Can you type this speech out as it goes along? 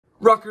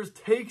Rutgers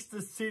takes the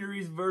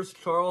series versus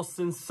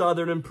Charleston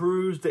Southern,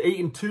 improves to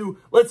 8-2.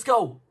 Let's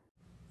go.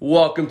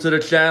 Welcome to the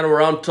channel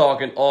where I'm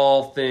talking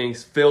all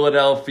things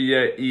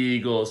Philadelphia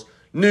Eagles,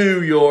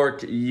 New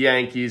York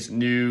Yankees,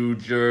 New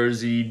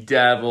Jersey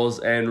Devils,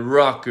 and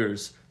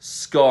Rutgers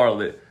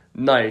Scarlet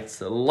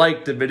Knights.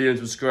 Like the video and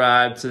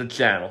subscribe to the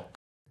channel.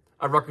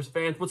 All right, Rutgers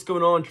fans, what's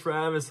going on?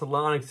 Travis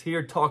Halonix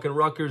here talking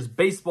Rutgers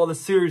baseball. The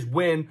series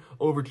win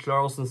over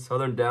Charleston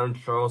Southern down in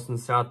Charleston,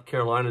 South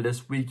Carolina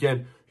this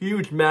weekend.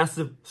 Huge,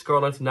 massive.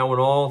 Scarlet Knights now win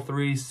all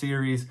three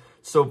series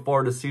so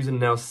far this season.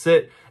 Now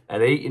sit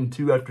at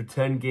 8-2 after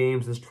 10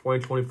 games this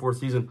 2024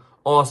 season.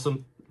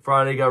 Awesome.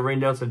 Friday got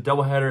rained out, so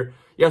doubleheader.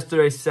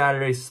 Yesterday,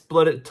 Saturday,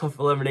 split it. Tough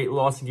 11-8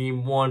 loss in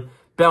game one.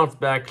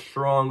 Bounced back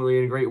strongly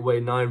in a great way.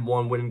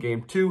 9-1 winning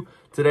game two.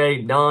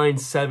 Today,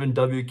 9-7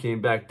 W came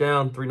back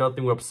down.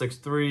 3-0 went up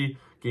 6-3.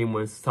 Game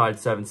was tied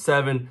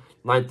 7-7.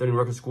 Ninth inning,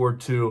 Rutgers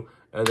scored 2.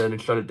 And then it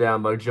shut it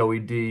down by Joey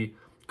D.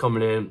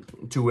 Coming in,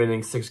 2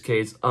 innings, 6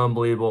 Ks.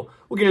 Unbelievable.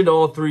 We'll get into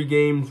all three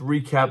games,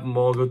 recap them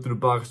all, go through the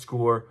box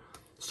score.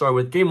 Start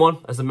with game one.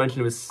 As I mentioned,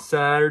 it was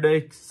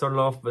Saturday. Started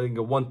off, I think,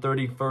 at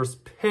 1:30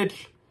 first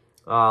pitch.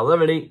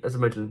 11-8, as I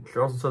mentioned.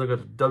 Charleston Southern got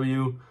the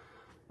W.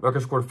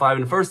 Rutgers scored 5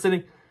 in the first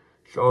inning.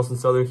 Charleston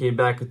Southern came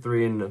back at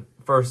 3 in the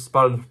first,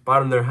 bottom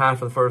of their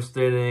half of the first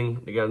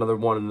inning. They got another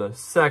 1 in the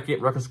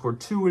second. Rutgers scored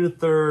 2 in the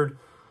third.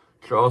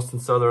 Charleston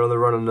Southern, another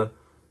run in the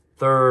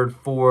third,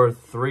 fourth,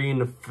 3 in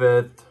the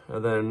fifth,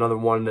 and then another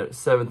 1 in the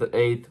seventh and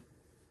eighth.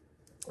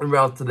 En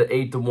route to the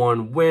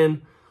 8-1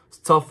 win. It's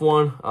a tough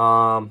one.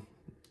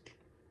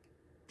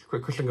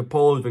 Christian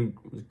Capolo has been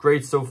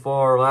great so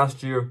far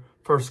last year.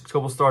 First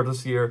couple starts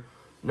this year,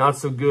 not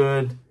so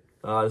good.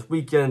 This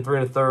weekend, 3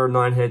 1/3,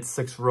 9 hits,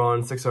 6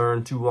 runs, 6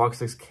 earned, 2 walks,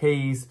 6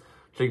 Ks.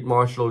 Jake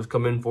Marshall has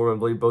come in for him, I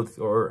believe both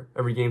or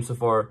every game so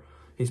far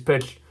he's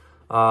pitched.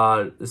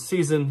 This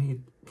season,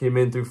 he came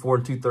in through 4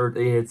 2/3,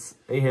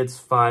 8 hits,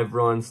 5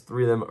 runs,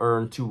 3 of them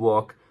earned, 2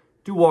 walks,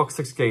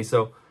 6 Ks.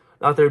 So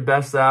not their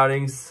best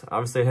outings.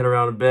 Obviously, hit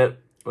around a bit,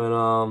 but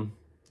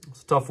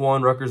it's a tough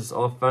one. Rutgers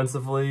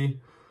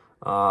offensively,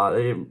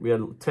 we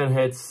had 10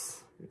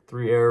 hits,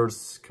 3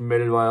 errors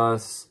committed by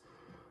us.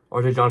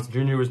 RJ Johnson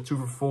Jr. was 2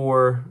 for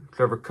 4.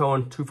 Trevor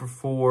Cohen, 2 for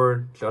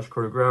 4. Josh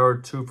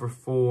Carter-Grauer, 2 for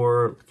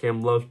 4.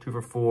 Cam Love, 2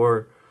 for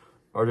 4.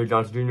 RJ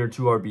Johnson Jr.,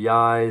 2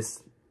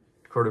 RBIs.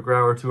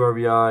 Carter-Grauer, 2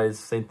 RBIs.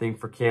 Same thing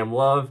for Cam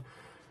Love.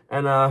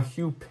 And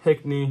Hugh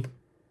Pickney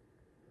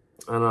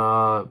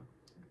and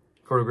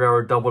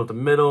Carter-Grauer doubled at the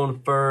middle in the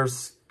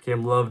first.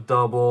 Cam Love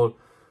doubled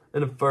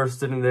in the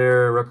first inning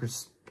there.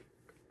 Rutgers,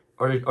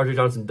 RJ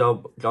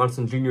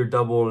Johnson Jr.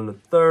 doubled in the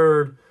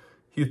third.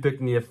 Hugh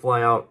Pickney a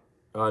fly out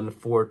in the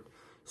fourth.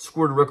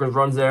 Scored Rutgers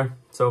runs there.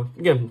 So,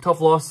 again, tough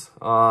loss.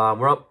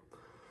 We're up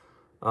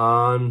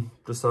on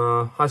just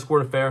a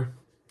high-scoring affair.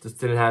 Just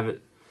didn't have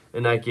it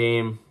in that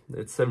game.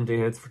 It's 17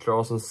 hits for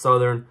Charleston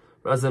Southern.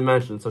 But as I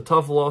mentioned, so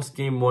tough loss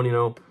game one,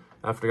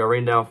 after it got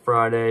rained out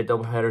Friday,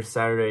 doubleheader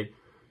Saturday.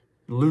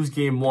 Lose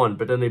game one,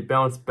 but then they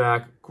bounced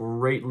back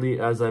greatly,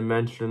 as I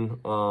mentioned,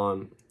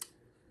 on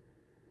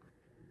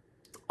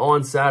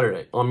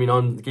Saturday.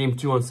 On game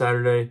two on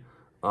Saturday.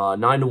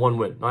 9-1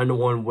 win.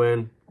 9-1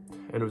 win.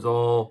 And it was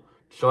all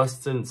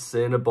Justin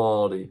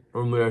Sinibaldi.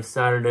 Normally our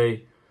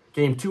Saturday,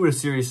 game 2 of the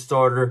series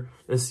starter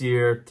this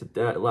year,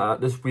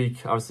 this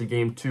week, obviously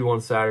game 2 on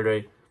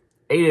Saturday.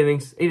 8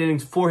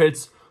 innings, 4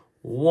 hits,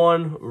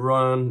 1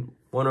 run,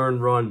 1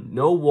 earned run,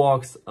 no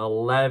walks,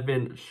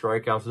 11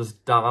 strikeouts.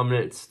 Just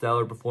dominant,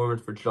 stellar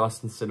performance for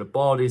Justin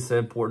Sinibaldi.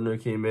 Sam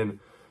Portnoy came in,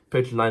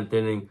 pitched 9th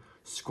inning,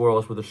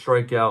 scoreless with a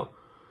strikeout.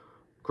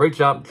 Great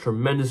job,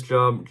 tremendous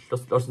job,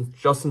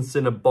 Justin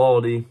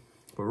Sinibaldi.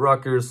 For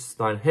Rutgers,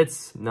 9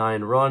 hits,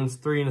 9 runs,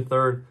 3 in the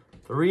third,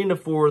 3 in the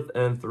fourth,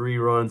 and 3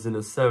 runs in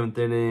the 7th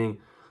inning.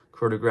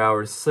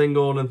 Carter-Grauer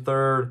singled in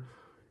third.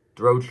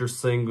 Drocher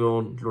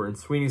singled. Jordan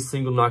Sweeney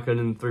singled, knocking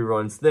in 3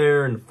 runs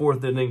there. In the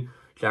 4th inning,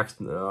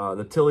 Jackson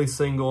Tilly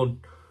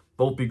singled.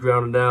 Volpe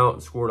grounded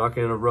out, scored,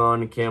 knocking in a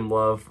run. Cam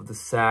Love with the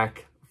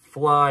sac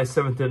fly.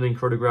 7th inning,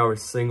 Carter-Grauer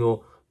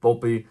single.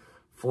 Volpe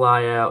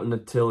fly out,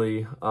 and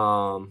Tilly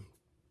out.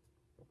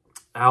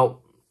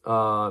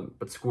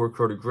 But scored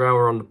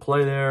Carter-Grauer on the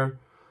play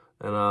there.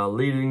 And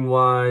leading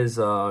wise,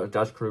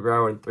 Josh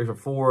Carter-Grauer 3 for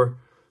 4.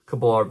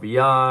 Couple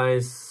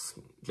RBIs.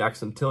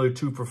 Jackson Tilly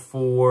 2 for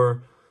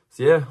 4.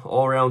 So yeah,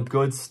 all around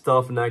good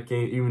stuff in that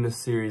game. Even the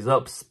series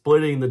up,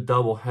 splitting the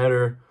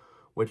doubleheader,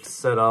 which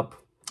set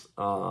up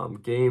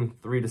game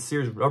 3 of the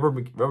series rubber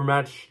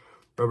match,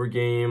 rubber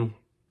game.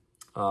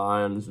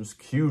 And this was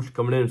huge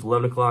coming in. It's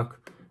 11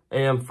 o'clock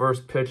a.m.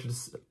 first pitch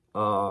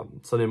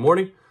Sunday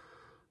morning.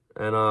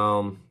 And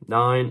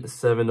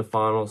 9-7 the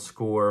final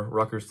score.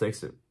 Rutgers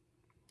takes it.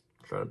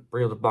 Try to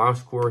bring up the box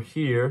score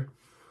here.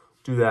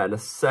 Do that in a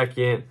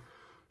second.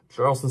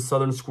 Charleston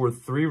Southern scored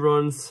 3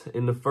 runs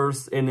in the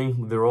first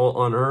inning. They're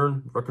all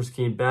unearned. Rutgers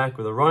came back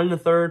with a run in the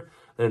third.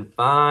 Then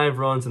 5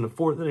 runs in the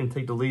 4th inning.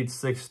 Take the lead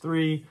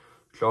 6-3.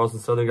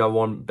 Charleston Southern got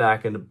 1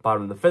 back in the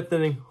bottom of the 5th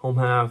inning. Home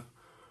half.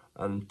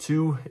 And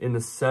 2 in the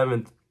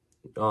 7th.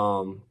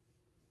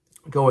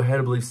 go ahead,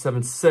 I believe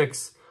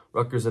 7-6.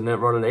 Rutgers a net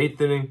run in the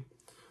 8th inning.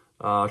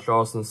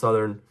 Charleston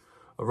Southern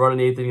a run in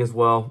the 8th inning as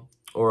well.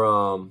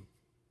 Or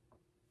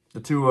the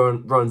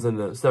 2 runs in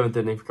the 7th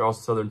inning for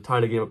Charleston Southern,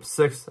 tying the game up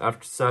 6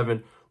 after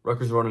 7.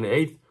 Rutgers run in the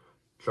 8th.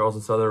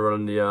 Charleston Southern run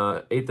in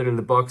the 8th inning,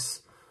 the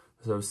Bucks.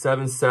 So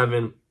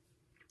 7-7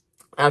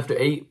 after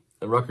 8.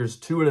 And Rutgers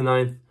 2 in the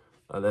 9th.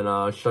 And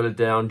then shut it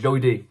down. Joey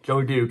D,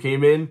 who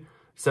came in,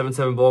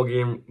 7-7 ball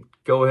game.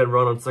 Go ahead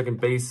run on second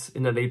base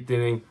in that 8th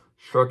inning.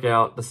 Struck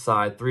out the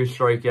side. 3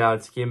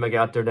 strikeouts. Came back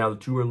out there now, the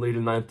 2-run lead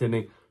in the 9th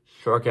inning.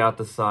 Struck out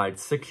the side.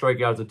 6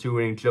 strikeouts in 2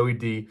 innings. Joey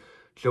D.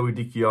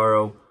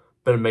 Chiaro.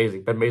 Been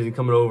amazing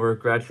coming over.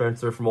 Grad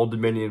transfer from Old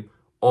Dominion.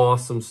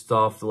 Awesome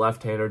stuff. The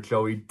left-hander,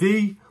 Joey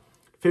D.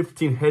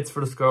 15 hits for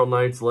the Scarlet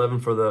Knights.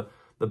 11 for the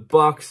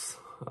Bucks.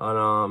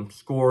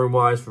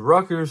 Scoring-wise for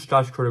Rutgers,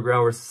 Josh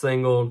Grauer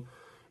singled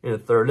in the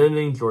 3rd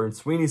inning. Jordan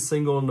Sweeney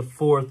singled in the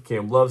 4th.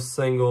 Cam Love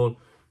singled.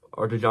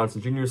 Arthur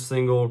Johnson Jr.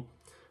 singled.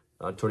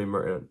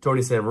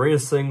 Tony Santa Maria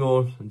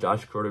singled. And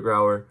Josh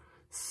Grauer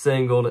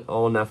singled.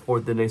 All in that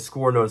 4th inning.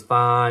 Score notes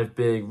 5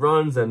 big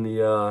runs. And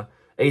the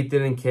 8th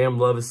inning, Cam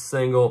Love is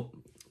single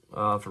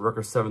for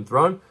Rutgers' 7th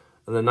run.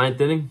 And the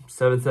 9th inning,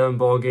 7-7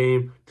 ball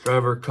game.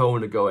 Trevor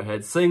Cohen to go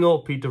ahead single.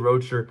 Pete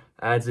DeRocher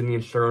adds in the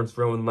insurance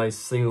run with a nice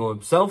single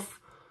himself.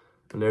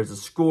 And there's a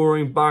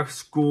scoring box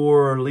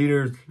score.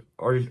 Leaders,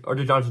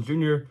 Arthur Johnson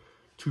Jr.,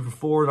 2 for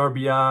 4 at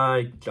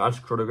RBI.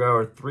 Josh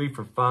Grauer, 3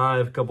 for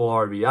 5. A couple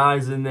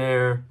RBIs in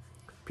there.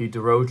 Pete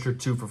DeRocher,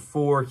 2 for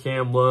 4.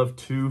 Cam Love,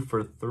 2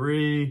 for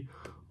 3.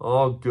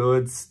 All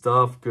good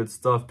stuff.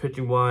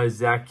 Pitching-wise,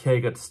 Zach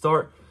K got the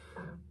start.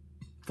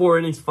 4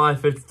 innings,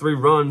 5 hits, 3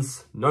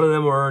 runs. None of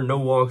them were earned. No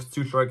walks,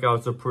 2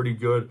 strikeouts. A pretty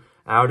good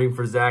outing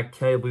for Zach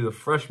K. I believe the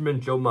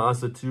freshman. Joe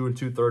Massa, 2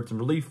 2/3 in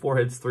relief. 4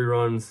 hits, 3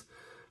 runs.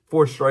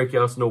 4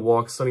 strikeouts, no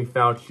walks. Sonny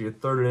Fauci, a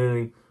 3rd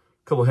inning,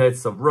 couple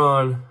hits, a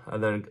run.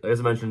 And then,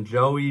 as I mentioned,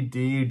 Joey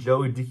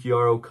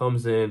Chiaro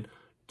comes in,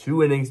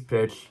 2 innings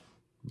pitched,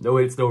 no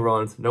hits, no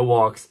runs, no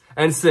walks,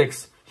 and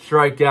 6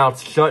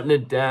 strikeouts, shutting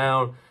it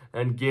down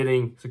and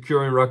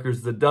securing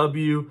Rutgers the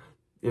W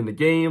in the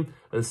game.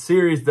 A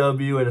series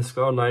W, and the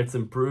Scarlet Knights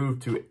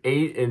improved to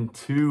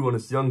 8-2 on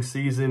its young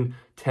season.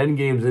 10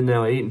 games in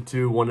now,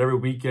 8-2, won every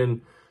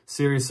weekend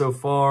series so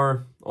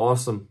far.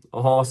 Awesome.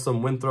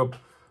 Winthrop.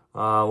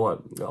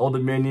 Old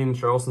Dominion,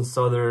 Charleston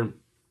Southern,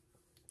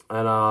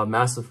 and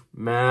massive.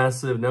 Now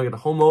we got a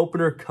home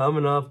opener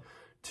coming up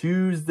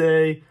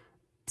Tuesday.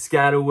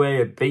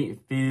 Piscataway at Baton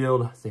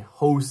Field. They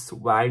host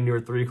Wagner,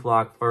 3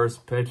 o'clock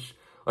first pitch.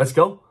 Let's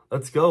go.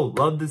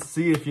 Love to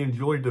see if you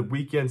enjoyed the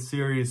weekend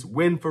series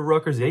win for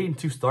Rutgers.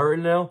 8-2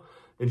 starting now.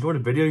 Enjoyed the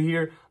video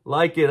here.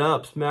 Like it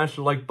up. Smash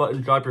the like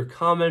button. Drop your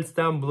comments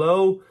down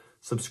below.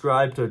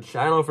 Subscribe to the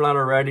channel if you're not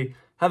already.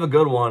 Have a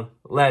good one.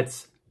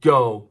 Let's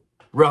go,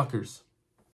 Rutgers.